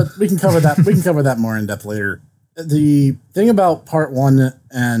 Yeah, but we can cover that. We can cover that more in depth later. The thing about part 1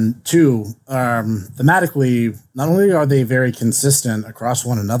 and 2, thematically, not only are they very consistent across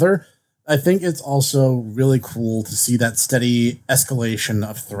one another, I think it's also really cool to see that steady escalation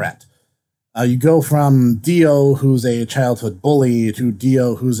of threat. You go from Dio, who's a childhood bully, to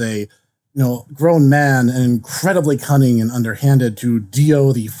Dio, who's a grown man and incredibly cunning and underhanded, to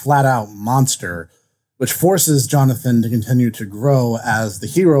Dio, the flat-out monster, which forces Jonathan to continue to grow as the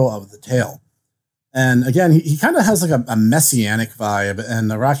hero of the tale. And again, he kind of has like a messianic vibe,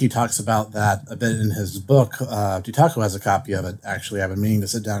 and Araki talks about that a bit in his book. Dutaku has a copy of it, actually. I've been meaning to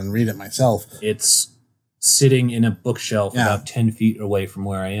sit down and read it myself. It's sitting in a bookshelf about 10 feet away from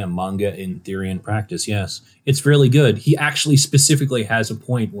where I am. Manga in theory and practice, yes. It's really good. He actually specifically has a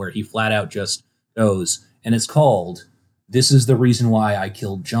point where he flat out just goes, and it's called, "This is the reason why I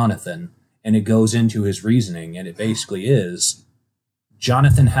killed Jonathan." And it goes into his reasoning, and it basically is,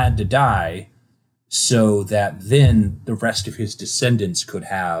 Jonathan had to die so that then the rest of his descendants could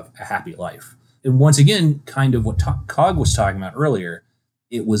have a happy life. And once again, kind of what Cog was talking about earlier,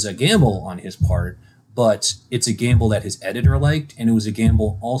 it was a gamble on his part, but it's a gamble that his editor liked, and it was a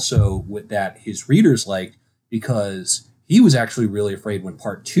gamble also that his readers liked, because he was actually really afraid when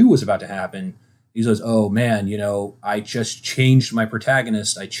part 2 was about to happen. He says, oh man, I just changed my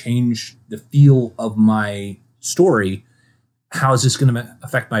protagonist. I changed the feel of my story. How is this going to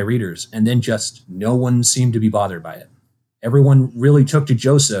affect my readers? And then just no one seemed to be bothered by it. Everyone really took to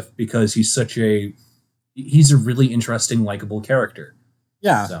Joseph because he's a really interesting, likable character.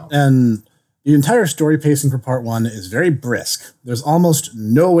 Yeah. So. And the entire story pacing for part 1 is very brisk. There's almost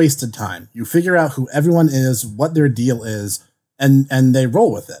no wasted time. You figure out who everyone is, what their deal is, and they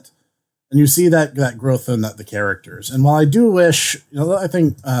roll with it. And you see that growth in the characters. And while I do wish, I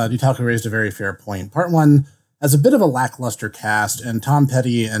think Dutaku raised a very fair point. Part 1 has a bit of a lackluster cast, and Tom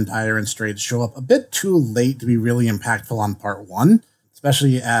Petty and Iron Straits show up a bit too late to be really impactful on part 1,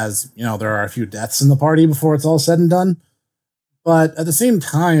 especially as, there are a few deaths in the party before it's all said and done. But at the same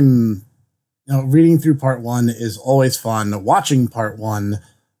time, reading through part 1 is always fun. Watching part 1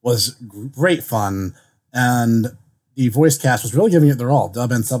 was great fun, and the voice cast was really giving it their all,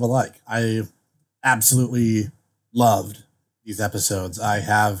 dub and sub alike. I absolutely loved these episodes. I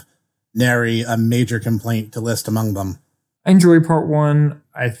have nary a major complaint to list among them. I enjoy part 1.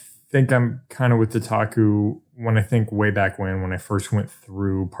 I think I'm kind of with Dutaku. When I think way back when I first went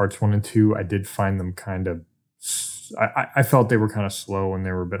through parts 1 and 2, I did find them kind of, I felt they were kind of slow and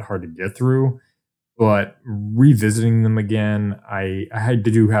they were a bit hard to get through. But revisiting them again, I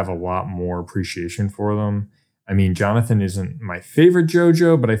do have a lot more appreciation for them. I mean, Jonathan isn't my favorite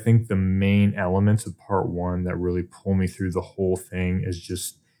JoJo, but I think the main elements of part 1 that really pull me through the whole thing is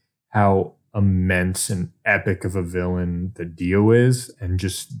just how immense and epic of a villain that Dio is, and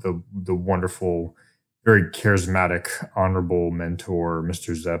just the wonderful, very charismatic, honorable mentor,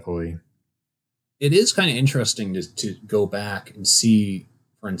 Mr. Zeppeli. It is kind of interesting to go back and see,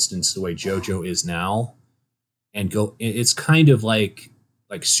 for instance, the way JoJo is now, and it's kind of like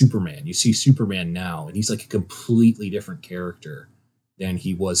Superman. You see Superman now, and he's like a completely different character than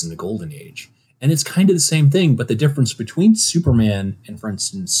he was in the Golden Age. And it's kind of the same thing, but the difference between Superman and, for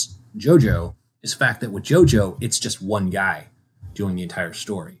instance, JoJo is the fact that with JoJo, it's just one guy doing the entire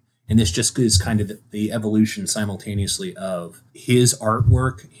story. And this just is kind of the evolution simultaneously of his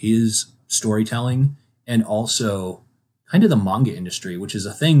artwork, his storytelling, and also kind of the manga industry, which is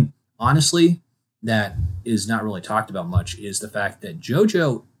a thing, honestly, that is not really talked about much, is the fact that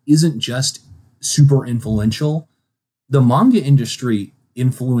JoJo isn't just super influential. The manga industry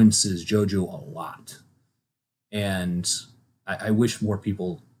influences JoJo a lot. And I wish more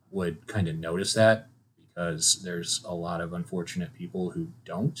people would kind of notice that, because there's a lot of unfortunate people who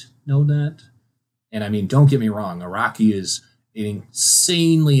don't know that. And I mean, don't get me wrong, Araki is an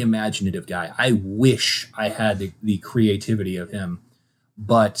insanely imaginative guy. I wish I had the creativity of him.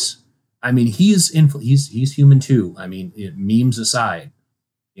 But I mean, he's human too. I mean, memes aside,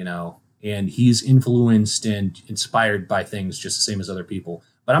 and he's influenced and inspired by things just the same as other people.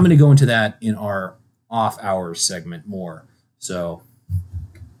 But I'm going to go into that in our off hours segment more. So,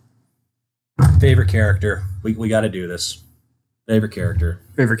 favorite character. We got to do this. Favorite character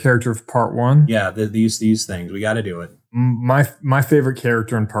of part 1? Yeah, these things. We got to do it. My favorite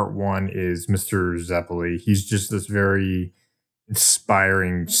character in part 1 is Mr. Zeppeli. He's just this very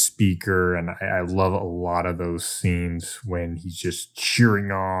inspiring speaker, and I love a lot of those scenes when he's just cheering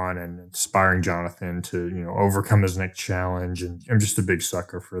on and inspiring Jonathan to, you know, overcome his next challenge. And I'm just a big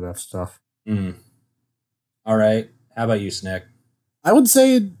sucker for that stuff. All right. How about you, Snick? I would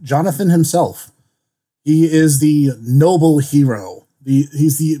say Jonathan himself. He is the noble hero.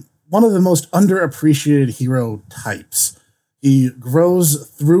 He's the one of the most underappreciated hero types. He grows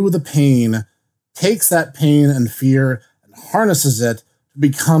through the pain, takes that pain and fear, harnesses it to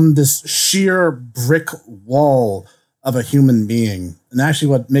become this sheer brick wall of a human being. And actually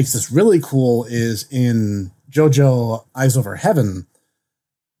what makes this really cool is in JoJo Eyes Over Heaven,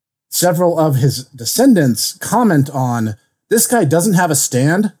 several of his descendants comment on, this guy doesn't have a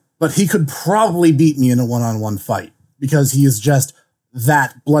stand, but he could probably beat me in a one-on-one fight because he is just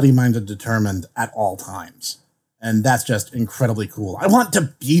that bloody-minded determined at all times. And that's just incredibly cool. I want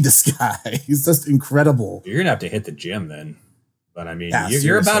to be this guy. He's just incredible. You're going to have to hit the gym then. But I mean, Yeah,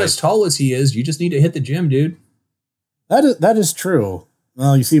 you're about as tall as he is. You just need to hit the gym, dude. That is true.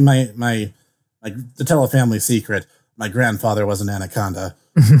 Well, you see, to tell a family secret, my grandfather was an anaconda.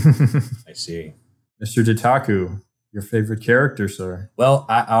 I see. Mr. Ditaku, your favorite character, sir? Well,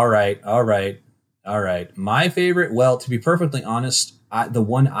 all right. My favorite, well, to be perfectly honest, the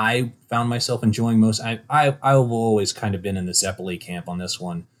one I found myself enjoying most, I've always kind of been in the Zeppeli camp on this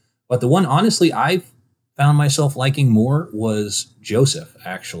one. But the one, honestly, I found myself liking more was Joseph,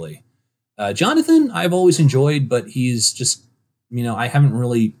 actually. Jonathan, I've always enjoyed, but he's just, you know, I haven't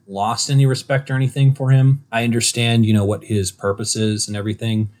really lost any respect or anything for him. I understand, you know, what his purpose is and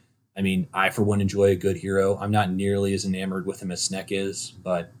everything. I mean, I, for one, enjoy a good hero. I'm not nearly as enamored with him as Sneck is,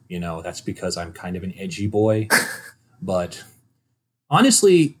 but, you know, that's because I'm kind of an edgy boy. But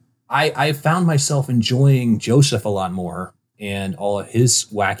honestly, I found myself enjoying Joseph a lot more and all of his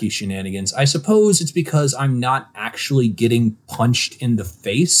wacky shenanigans. I suppose it's because I'm not actually getting punched in the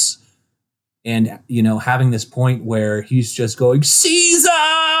face and, you know, having this point where he's just going, Caesar!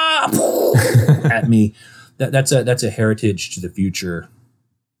 at me. That's a Heritage to the Future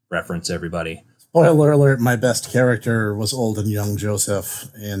reference, everybody. Spoiler alert, my best character was old and young Joseph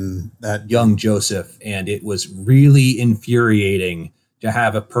in that. Young Joseph, and it was really infuriating to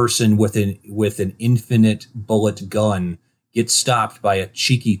have a person with an infinite bullet gun get stopped by a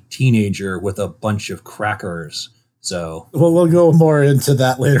cheeky teenager with a bunch of crackers. So we'll go more into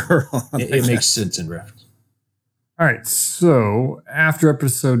that later on. It makes sense in reference. All right, so after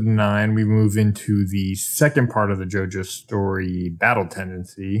episode 9, we move into the second part of the JoJo story, Battle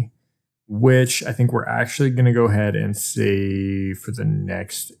Tendency, which I think we're actually going to go ahead and save for the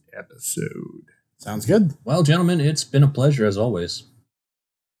next episode. Sounds good. Well, gentlemen, it's been a pleasure as always.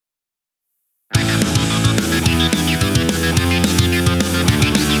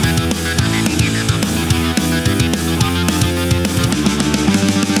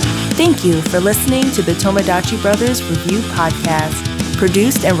 Thank you for listening to the Tomodachi Brothers Review Podcast,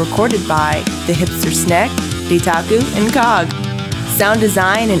 produced and recorded by the Hipster Sneck, Ditaku, and Cog. Sound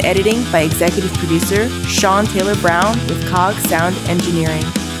design and editing by executive producer Sean Taylor Brown with Cog Sound Engineering.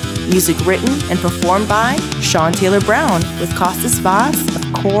 Music written and performed by Sean Taylor Brown with Costas Vaz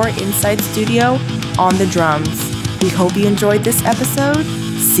of Core Insight Studio on the drums. We hope you enjoyed this episode.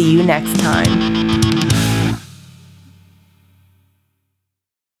 See you next time.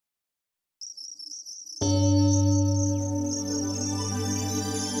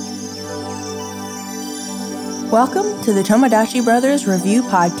 Welcome to the Tomodachi Brothers Review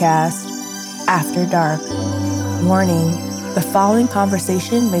Podcast, After Dark. Warning, the following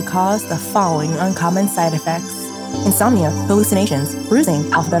conversation may cause the following uncommon side effects: insomnia, hallucinations, bruising,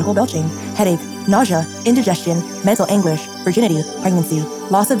 alphabetical belching, headache, nausea, indigestion, mental anguish, virginity, pregnancy,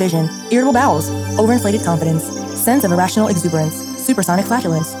 loss of vision, irritable bowels, overinflated confidence, sense of irrational exuberance, supersonic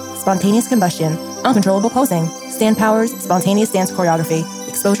flatulence, spontaneous combustion, uncontrollable posing, stand powers, spontaneous dance choreography,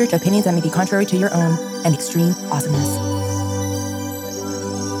 exposure to opinions that may be contrary to your own, and extreme awesomeness.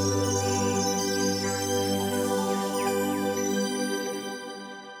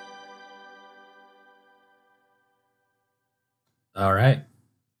 All right.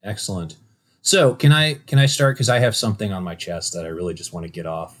 Excellent. So can I start? Because I have something on my chest that I really just want to get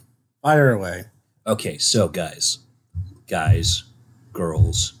off. Fire away. Okay, so guys,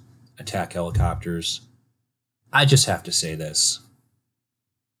 girls, attack helicopters. I just have to say this.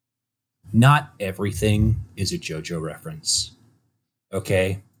 Not everything is a JoJo reference.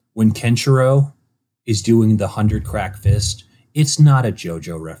 Okay? When Kenshiro is doing the 100 crack fist, it's not a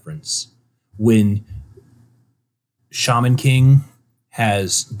JoJo reference. When Shaman King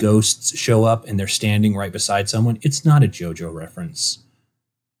has ghosts show up and they're standing right beside someone, it's not a JoJo reference.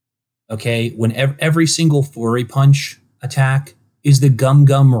 Okay? When every single flurry punch attack Is the Gum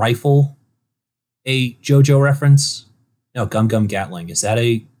Gum rifle a JoJo reference? No, Gum Gum Gatling. Is that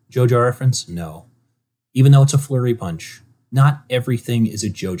a JoJo reference? No. Even though it's a flurry punch, not everything is a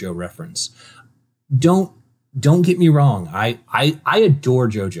JoJo reference. Don't get me wrong. I adore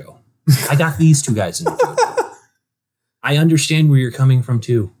JoJo. I got these two guys into JoJo. I understand where you're coming from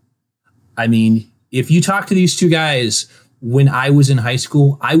too. I mean, if you talk to these two guys when I was in high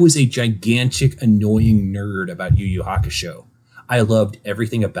school, I was a gigantic, annoying nerd about Yu Yu Hakusho. I loved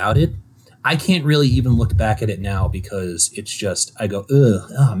everything about it. I can't really even look back at it now because it's just, I go,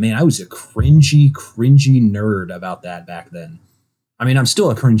 oh man, I was a cringy nerd about that back then. I mean, I'm still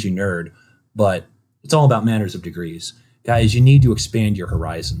a cringy nerd, but it's all about matters of degrees. Guys, you need to expand your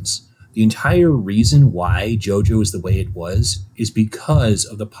horizons. The entire reason why JoJo is the way it was is because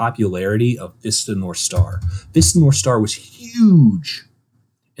of the popularity of Fist of the North Star. Fist of the North Star was huge.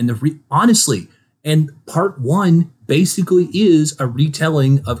 And honestly, and part 1 basically is a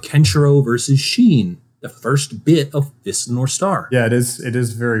retelling of Kenshiro versus Sheen, the first bit of Fist of the North Star. Yeah, it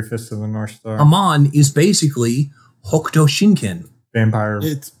is very Fist of the North Star. Amon is basically Hokuto Shinken. Vampire.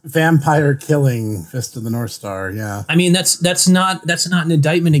 It's vampire killing Fist of the North Star, yeah. I mean, that's not an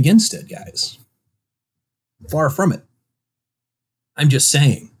indictment against it, guys. Far from it. I'm just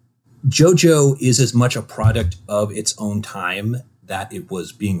saying, JoJo is as much a product of its own time that it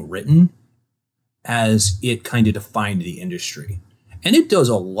was being written as it kind of defined the industry. And it does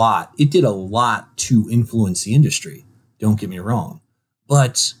a lot. It did a lot to influence the industry. Don't get me wrong.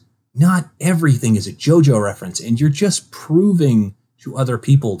 But not everything is a JoJo reference. And you're just proving to other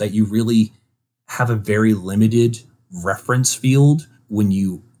people that you really have a very limited reference field when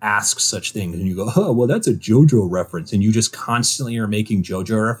you ask such things. And you go, oh, well, that's a JoJo reference. And you just constantly are making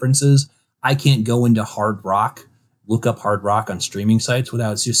JoJo references. I can't go into Hard Rock, look up Hard Rock on streaming sites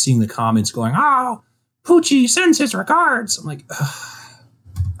without just seeing the comments going, oh, Poochie sends his regards. I'm like, ugh.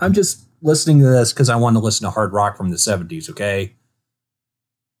 I'm just listening to this because I want to listen to Hard Rock from the 70s, okay?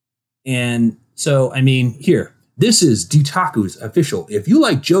 And so, I mean, here, this is Ditaku's official. If you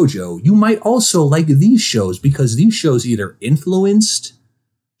like JoJo, you might also like these shows because these shows either influenced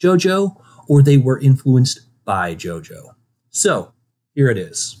JoJo or they were influenced by JoJo. So, here it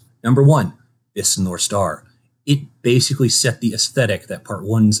is. Number 1, Fist of the North Star. It basically set the aesthetic that part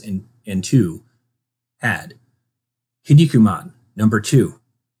 1 and 2 had. Kinnikuman, number 2.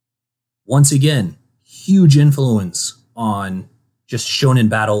 Once again, huge influence on just shonen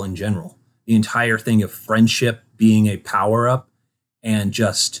battle in general. The entire thing of friendship being a power-up and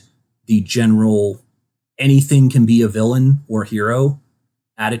just the general anything can be a villain or hero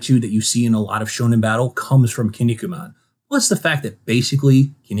attitude that you see in a lot of shonen battle comes from Kinnikuman. Plus the fact that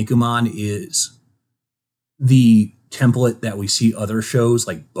basically Kinnikuman is the template that we see other shows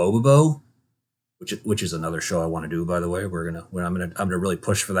like Bobobo, which is another show I want to do, by the way. I'm gonna really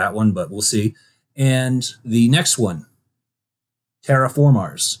push for that one, but we'll see. And the next one,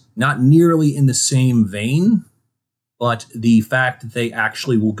 Terraformars, not nearly in the same vein, but the fact that they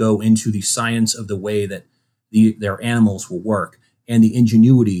actually will go into the science of the way that their animals will work and the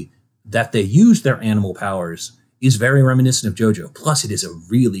ingenuity that they use their animal powers is very reminiscent of JoJo. Plus, it is a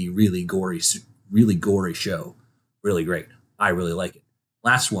really, really gory show. Really great. I really like it.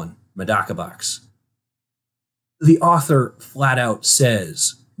 Last one, Medaka Box. The author flat out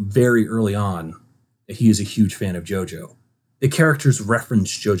says very early on that he is a huge fan of JoJo. The characters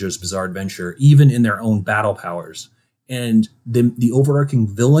reference JoJo's Bizarre Adventure, even in their own battle powers. And the overarching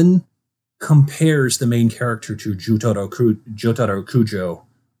villain compares the main character to Jotaro Kujo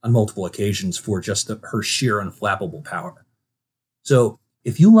on multiple occasions for just her sheer unflappable power. So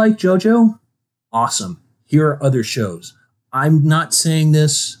if you like JoJo, awesome. Here are other shows. I'm not saying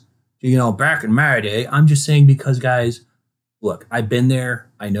this, back in my day. I'm just saying because, guys, look, I've been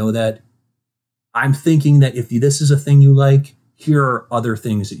there. I know that. I'm thinking that if this is a thing you like, here are other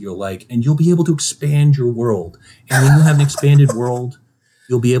things that you'll like, and you'll be able to expand your world. And when you have an expanded world,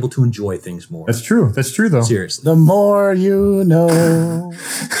 you'll be able to enjoy things more. That's true, though. Seriously. The more you know.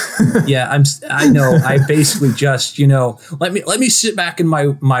 Yeah, I know. I basically just, let me sit back in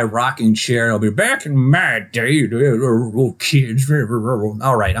my rocking chair. And I'll be back in my day, little kids.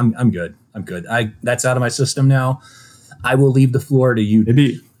 All right, I'm good. That's out of my system now. I will leave the floor to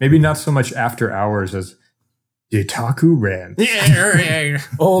you. Maybe not so much after hours as Ditaku ran.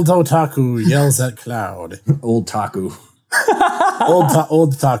 Old Otaku yells at Cloud. Old Taku.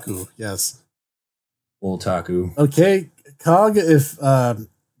 Old Taku, yes. Old Taku. Okay, Cog, if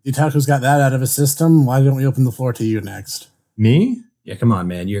Ditaku's got that out of his system, why don't we open the floor to you next? Me? Yeah, come on,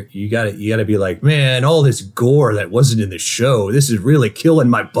 man. You gotta be like, man, all this gore that wasn't in the show, this is really killing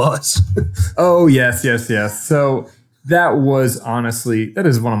my buzz. Oh, yes. So that was honestly, that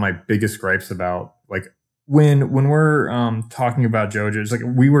is one of my biggest gripes about, like, when we're talking about JoJo, it's like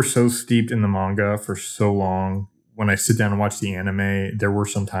we were so steeped in the manga for so long. When I sit down and watch the anime, there were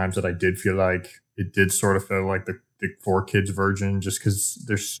some times that I did feel like it did sort of feel like the 4Kids version, just because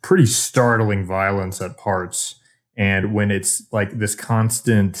there's pretty startling violence at parts. And when it's like this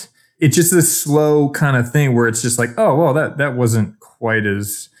constant, it's just this slow kind of thing where it's just like, oh, well, that wasn't quite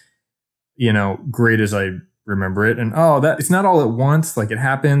as, great as I remember it. And that it's not all at once, like it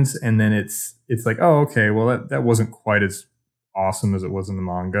happens. And then it's like, oh, okay, well, that wasn't quite as awesome as it was in the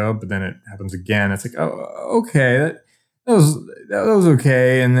manga, but then it happens again. It's like, oh, okay, that was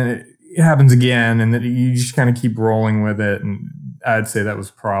okay. And then it happens again. And then you just kind of keep rolling with it. And I'd say that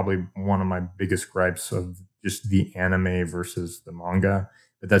was probably one of my biggest gripes of just the anime versus the manga.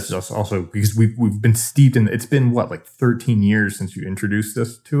 But that's just also because we've been steeped in, it's been like 13 years since you introduced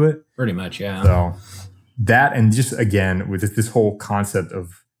us to it. Pretty much, yeah. So that, and just again, with this whole concept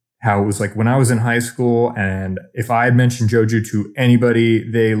of how it was like when I was in high school, and if I had mentioned JoJo to anybody,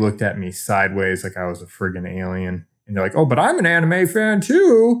 they looked at me sideways like I was a friggin' alien. And they're like, oh, but I'm an anime fan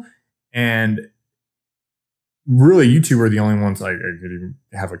too. And really, you two were the only ones I could even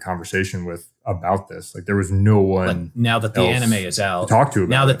have a conversation with about this. Like, there was no one. But now that the anime is out, to talk to about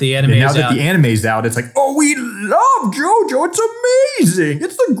now that it. the anime is out, now that the anime's out, it's like, oh, we love JoJo. It's amazing.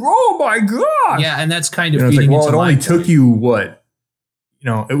 It's the oh my god. Yeah, and that's kind of it's feeding like, well, into it only my took point. you what?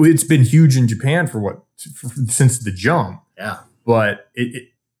 It's been huge in Japan for since the jump. Yeah, but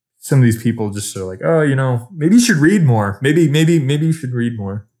some of these people just are like, oh, maybe you should read more. Maybe you should read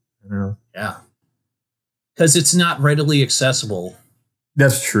more. I don't know. Yeah. Because it's not readily accessible.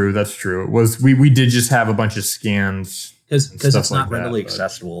 That's true. It was we did just have a bunch of scans because it's not like readily that,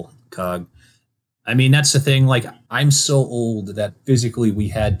 accessible. Cog. I mean, that's the thing. Like, I'm so old that physically we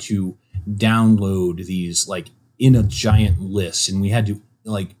had to download these like in a giant list, and we had to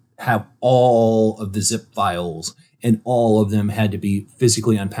like have all of the zip files, and all of them had to be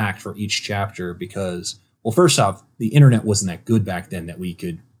physically unpacked for each chapter because, well, first off, the internet wasn't that good back then that we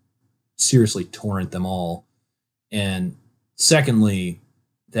could seriously torrent them all. And secondly,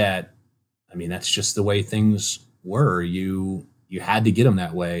 that's just the way things were. You had to get them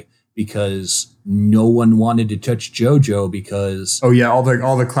that way because no one wanted to touch JoJo because all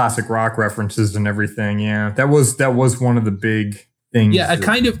the classic rock references and everything. Yeah, that was one of the big things. Yeah,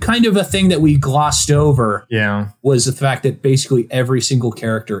 kind of a thing that we glossed over. Yeah, was the fact that basically every single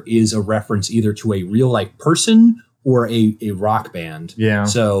character is a reference either to a real life person or a rock band. Yeah.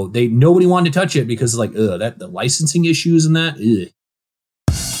 So nobody wanted to touch it because like, the licensing issues and that. Ugh.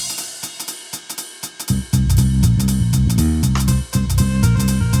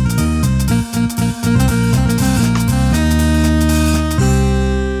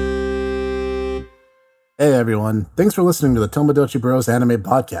 Hey everyone, thanks for listening to the Tomodachi Bros Anime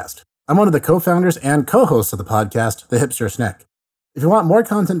Podcast. I'm one of the co-founders and co-hosts of the podcast, The Hipster Snack. If you want more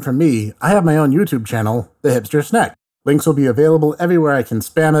content from me, I have my own YouTube channel, The Hipster Snack. Links will be available everywhere I can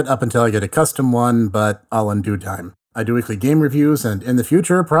spam it up until I get a custom one, but all in due time. I do weekly game reviews, and in the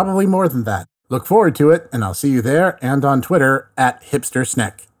future, probably more than that. Look forward to it, and I'll see you there and on Twitter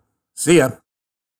 @HipsterSnack. See ya!